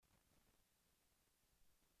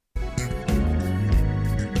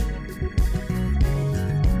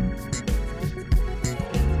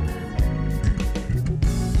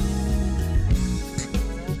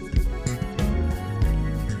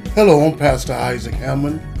Hello, I'm Pastor Isaac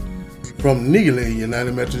Hammond from Neely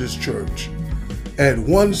United Methodist Church at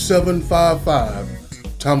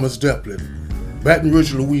 1755 Thomas Deplet, Baton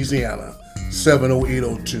Rouge, Louisiana,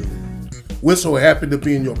 70802. We're so happy to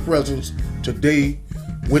be in your presence today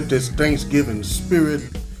with this Thanksgiving spirit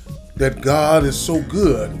that God is so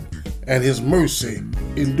good and His mercy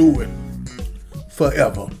endureth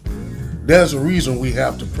forever. There's a reason we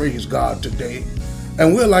have to praise God today,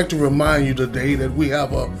 and we'd like to remind you today that we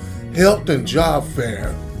have a health and job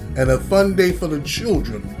fair and a fun day for the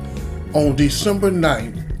children on December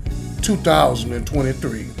 9th,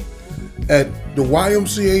 2023 at the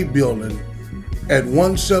YMCA building at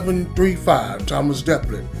 1735 Thomas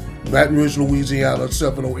Deplet, Baton Rouge, Louisiana,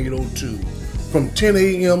 70802 from 10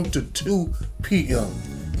 a.m. to 2 p.m.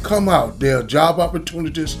 Come out. There are job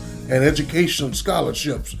opportunities and education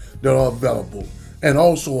scholarships that are available, and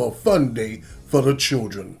also a fun day for the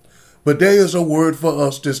children. But there is a word for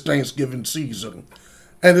us this Thanksgiving season,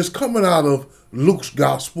 and it's coming out of Luke's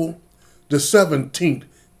Gospel, the 17th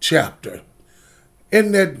chapter.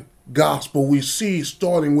 In that Gospel, we see,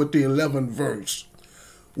 starting with the 11th verse,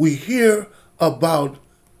 we hear about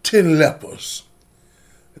 10 lepers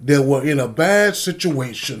that were in a bad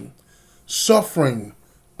situation, suffering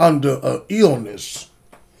under an illness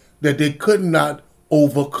that they could not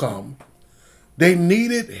overcome. They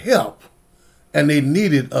needed help, and they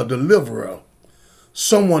needed a deliverer,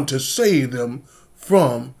 someone to save them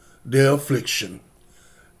from their affliction.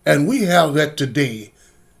 And we have that today,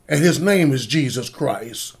 and His name is Jesus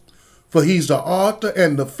Christ, for He's the author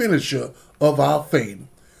and the finisher of our faith.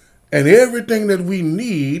 And everything that we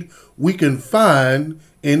need, we can find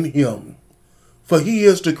in Him, for He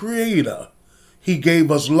is the Creator. He gave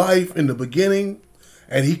us life in the beginning,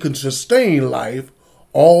 and He can sustain life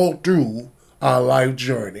all through our life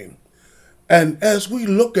journey. And as we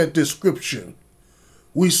look at this scripture,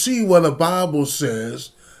 we see what the Bible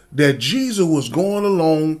says, that Jesus was going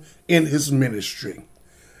along in His ministry.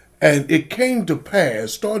 And it came to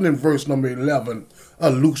pass, starting in verse number 11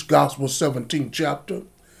 of Luke's Gospel, 17th chapter,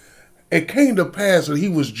 it came to pass that He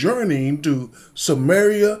was journeying to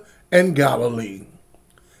Samaria and Galilee.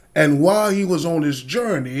 And while He was on His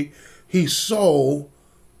journey, He saw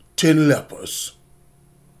 10 lepers.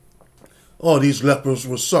 Oh, these lepers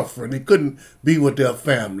were suffering. They couldn't be with their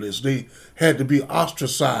families. They had to be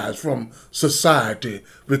ostracized from society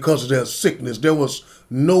because of their sickness. There was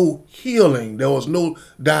no healing. There was no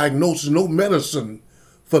diagnosis, no medicine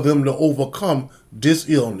for them to overcome this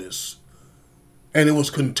illness. And it was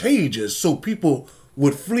contagious, so people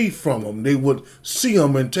would flee from Him. They would see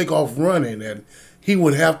Him and take off running, and He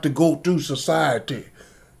would have to go through society.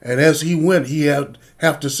 And as He went, He had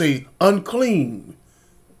have to say, unclean,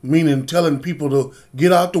 meaning telling people to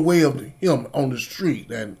get out the way of Him on the street.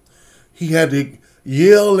 And He had to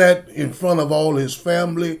yell that in front of all His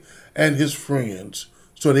family and His friends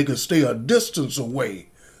so they could stay a distance away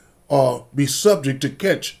or be subject to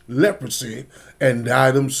catch leprosy and die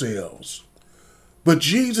themselves. But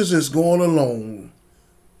Jesus is going along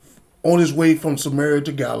on His way from Samaria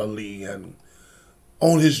to Galilee and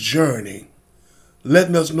on His journey,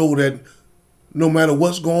 letting us know that no matter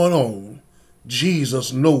what's going on,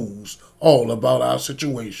 Jesus knows all about our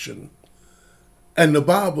situation. And the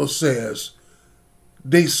Bible says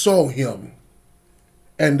they saw Him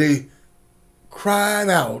and they cried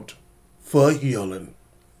out for healing.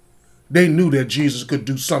 They knew that Jesus could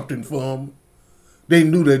do something for them. They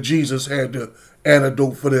knew that Jesus had the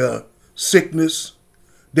antidote for their sickness.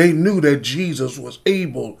 They knew that Jesus was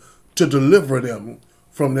able to deliver them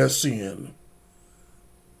from their sin,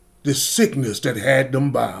 the sickness that had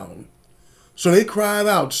them bound. So they cried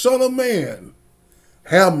out, Son of Man,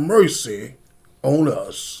 have mercy on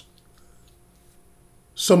us.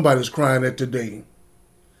 Somebody's crying that today.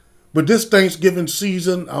 But this Thanksgiving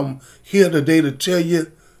season, I'm here today to tell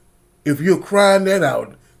you, if you're crying that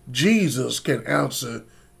out, Jesus can answer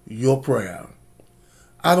your prayer.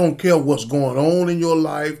 I don't care what's going on in your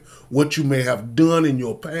life, what you may have done in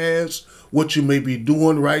your past, what you may be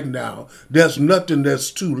doing right now. There's nothing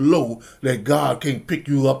that's too low that God can't pick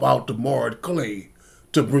you up out the marred clay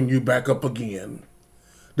to bring you back up again.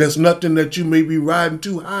 There's nothing that you may be riding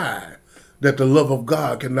too high that the love of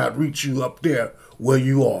God cannot reach you up there where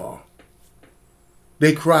you are.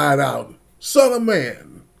 They cried out, Son of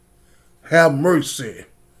Man, have mercy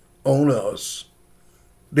on us.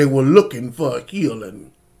 They were looking for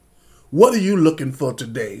healing. What are you looking for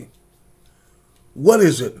today? What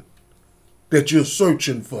is it that you're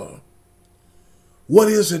searching for? What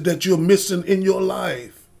is it that you're missing in your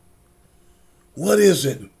life? What is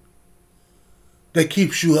it that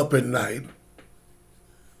keeps you up at night?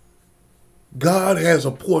 God has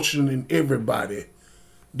a portion in everybody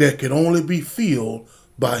that can only be filled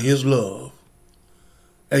by his love.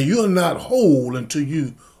 And you're not whole until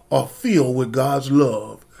you are filled with God's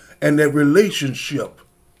love and that relationship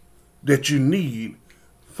that you need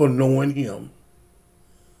for knowing him.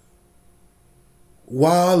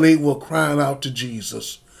 While they were crying out to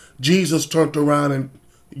Jesus, Jesus turned around and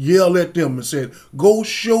yelled at them and said, "Go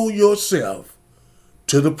show yourself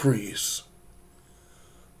to the priest."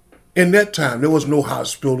 In that time, there was no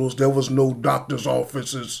hospitals, there was no doctor's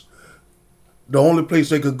offices. The only place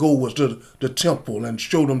they could go was to the temple and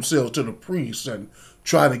show themselves to the priest and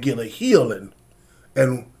try to get a healing.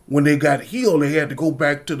 And when they got healed, they had to go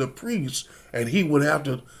back to the priest, and he would have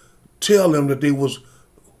to tell them that they was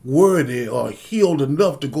worthy or healed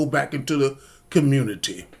enough to go back into the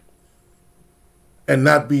community and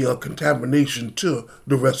not be a contamination to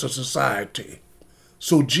the rest of society.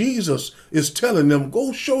 So Jesus is telling them,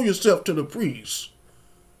 go show yourself to the priest.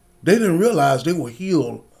 They didn't realize they were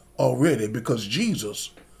healed already because Jesus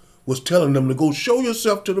was telling them to go show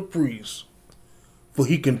yourself to the priest, for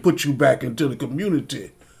he can put you back into the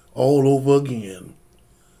community all over again.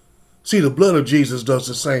 See, the blood of Jesus does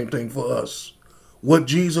the same thing for us. What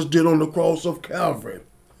Jesus did on the cross of Calvary,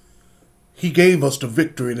 he gave us the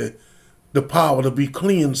victory, the power to be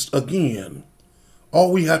cleansed again.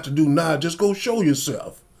 All we have to do now is just go show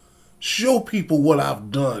yourself. Show people what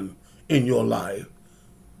I've done in your life.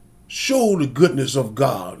 Show the goodness of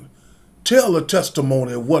God. Tell a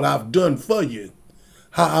testimony of what I've done for you.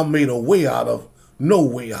 How I made a way out of no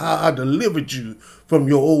way. How I delivered you from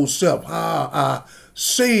your old self. How I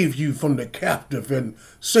saved you from the captive and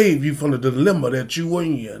saved you from the dilemma that you were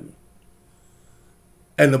in.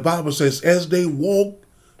 And the Bible says, as they walked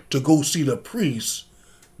to go see the priest,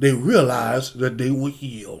 they realized that they were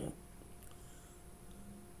healed.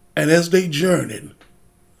 And as they journeyed,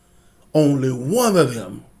 only one of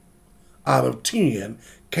them out of 10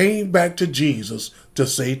 came back to Jesus to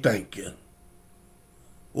say thank you.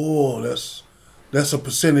 Oh, that's a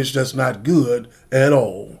percentage that's not good at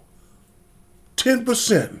all.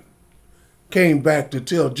 10% came back to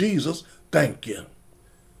tell Jesus thank you.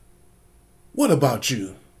 What about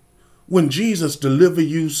you? When Jesus deliver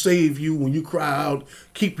you, save you, when you cry out,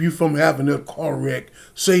 keep you from having a car wreck,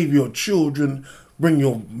 save your children, bring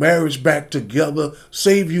your marriage back together,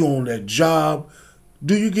 save you on that job,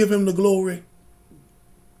 do you give him the glory?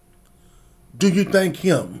 Do you thank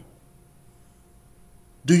him?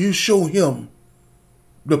 Do you show him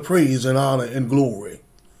the praise and honor and glory?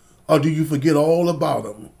 Or do you forget all about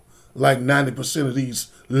him like 90% of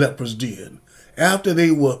these lepers did? After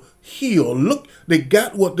they were healed, look, they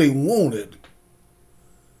got what they wanted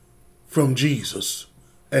from Jesus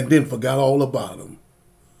and then forgot all about him.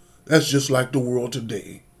 That's just like the world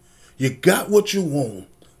today. You got what you want,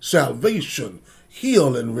 salvation,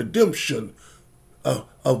 healing, redemption,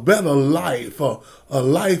 a better life, a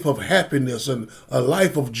life of happiness and a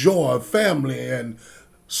life of joy, family and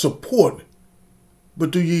support.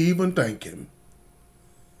 But do you even thank him?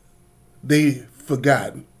 They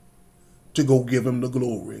forgot to go give him the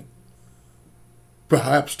glory.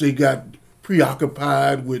 Perhaps they got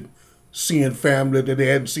preoccupied with seeing family that they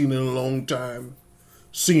hadn't seen in a long time,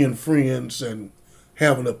 seeing friends and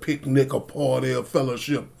having a picnic, a party, a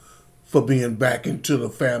fellowship for being back into the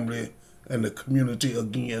family and the community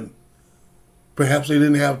again. Perhaps they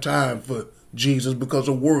didn't have time for Jesus because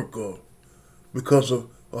of work or because of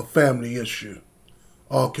a family issue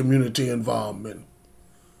or community involvement.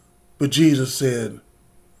 But Jesus said,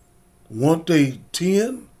 weren't they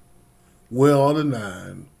 10? Where are the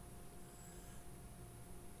 9?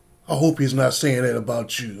 I hope he's not saying that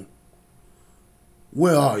about you.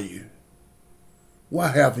 Where are you? Why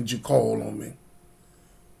haven't you called on me?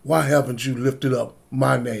 Why haven't you lifted up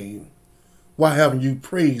my name? Why haven't you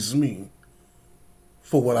praised me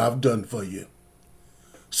for what I've done for you?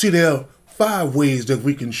 See, there are 5 ways that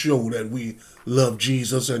we can show that we love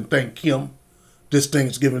Jesus and thank him this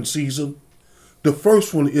Thanksgiving season. The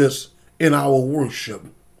first one is in our worship.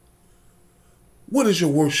 What is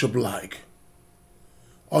your worship like?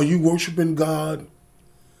 Are you worshiping God,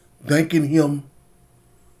 thanking him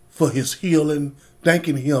for his healing,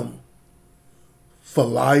 thanking him for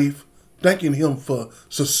life, thanking him for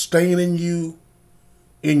sustaining you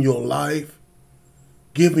in your life,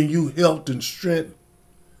 giving you health and strength?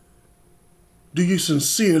 Do you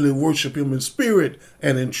sincerely worship him in spirit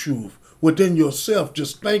and in truth, within yourself,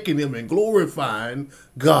 just thanking him and glorifying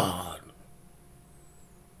God?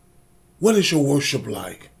 What is your worship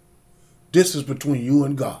like? This is between you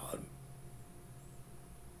and God.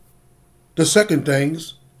 The second thing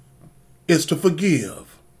is to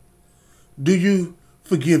forgive. Do you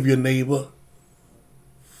forgive your neighbor?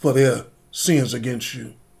 for their sins against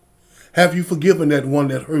you? Have you forgiven that one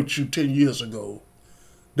that hurt you 10 years ago?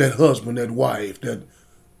 That husband, that wife, that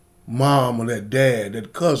mom or that dad,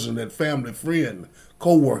 that cousin, that family friend,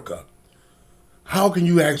 co-worker? How can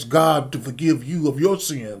you ask God to forgive you of your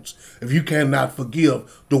sins if you cannot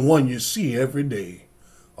forgive the one you see every day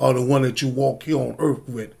or the one that you walk here on earth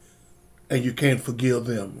with and you can't forgive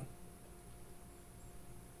them?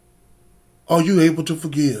 Are you able to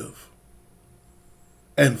forgive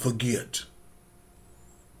and forget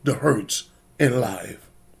the hurts in life?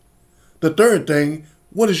 The third thing,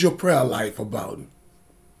 what is your prayer life about?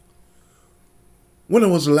 When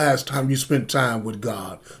was the last time you spent time with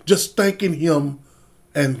God, just thanking Him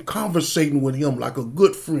and conversating with Him like a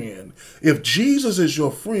good friend? If Jesus is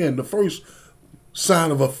your friend, the first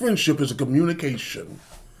sign of a friendship is a communication.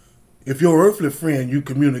 If your earthly friend you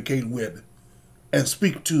communicate with and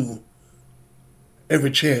speak to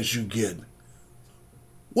every chance you get,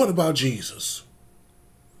 what about Jesus?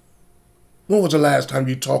 When was the last time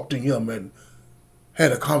you talked to Him and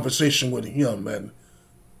had a conversation with Him and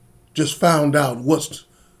just found out what's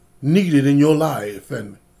needed in your life?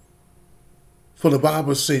 And for the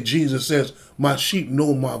Bible says, Jesus says, my sheep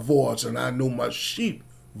know my voice and I know my sheep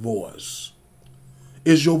voice.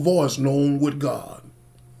 Is your voice known with God?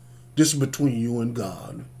 This is between you and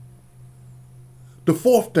God. The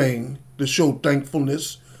fourth thing to show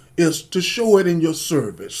thankfulness is to show it in your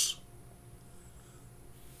service.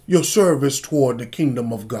 Your service toward the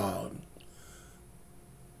kingdom of God.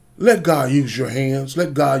 Let God use your hands.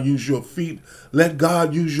 Let God use your feet. Let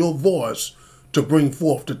God use your voice to bring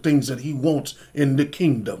forth the things that He wants in the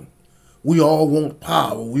kingdom. We all want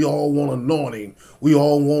power. We all want anointing. We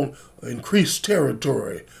all want increased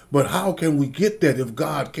territory. But how can we get that if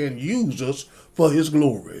God can use us for His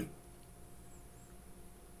glory?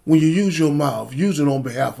 When you use your mouth, use it on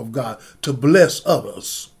behalf of God to bless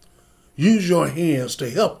others. Use your hands to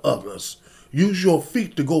help others. Use your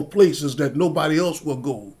feet to go places that nobody else will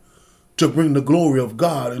go, to bring the glory of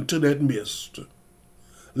God into that midst.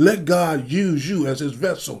 Let God use you as His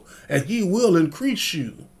vessel, and He will increase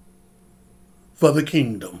you for the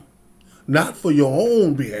kingdom. Not for your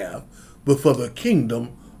own behalf, but for the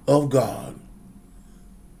kingdom of God.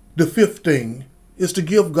 The fifth thing is to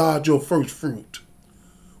give God your first fruit.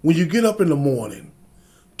 When you get up in the morning,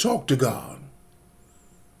 talk to God.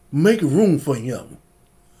 Make room for Him.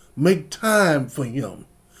 Make time for Him.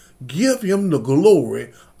 Give Him the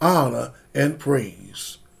glory, honor, and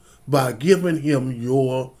praise by giving Him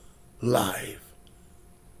your life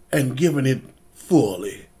and giving it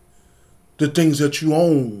fully. The things that you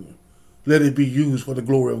own, let it be used for the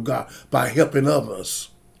glory of God by helping others,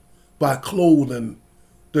 by clothing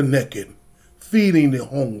the naked, feeding the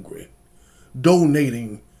hungry,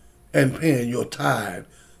 donating and paying your tithe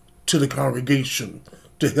to the congregation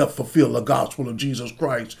to help fulfill the gospel of Jesus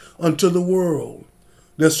Christ unto the world.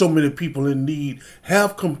 There's so many people in need.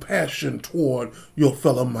 Have compassion toward your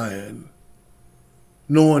fellow man,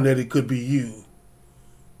 knowing that it could be you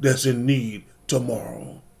that's in need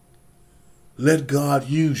tomorrow. Let God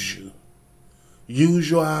use you.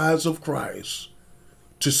 Use your eyes of Christ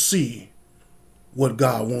to see what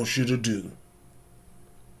God wants you to do.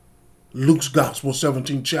 Luke's Gospel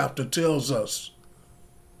 17th chapter tells us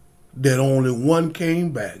that only one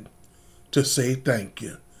came back to say thank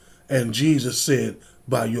you. And Jesus said,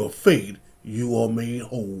 by your faith, you are made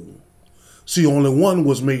whole. See, only one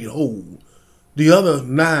was made whole. The other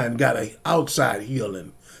 9 got an outside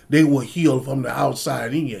healing. They were healed from the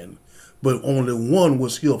outside in, but only one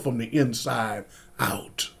was healed from the inside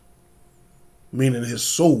out, meaning his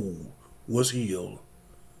soul was healed.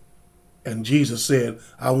 And Jesus said,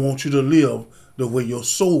 I want you to live the way your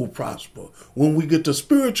soul prosper. When we get the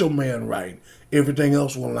spiritual man right, everything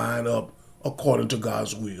else will line up according to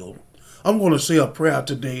God's will. I'm going to say a prayer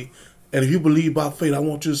today, and if you believe by faith, I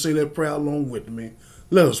want you to say that prayer along with me.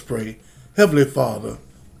 Let us pray. Heavenly Father,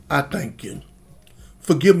 I thank you.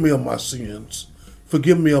 Forgive me of my sins.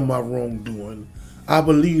 Forgive me of my wrongdoing. I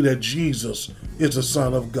believe that Jesus is the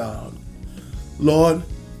Son of God. Lord,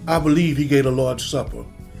 I believe He gave the Lord's Supper,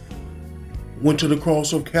 went to the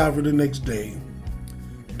cross of Calvary the next day,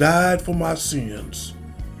 died for my sins,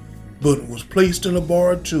 but was placed in a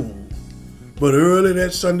borrowed tomb. But early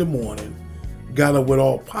that Sunday morning, got up with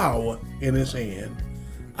all power in His hand.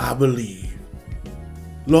 I believe.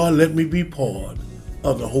 Lord, let me be part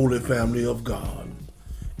of the holy family of God.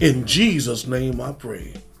 In Jesus' name I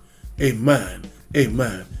pray. Amen,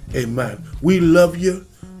 amen, amen. We love you.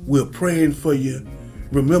 We're praying for you.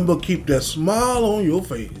 Remember, keep that smile on your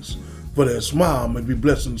face, for that smile may be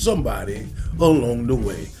blessing somebody along the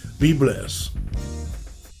way. Be blessed.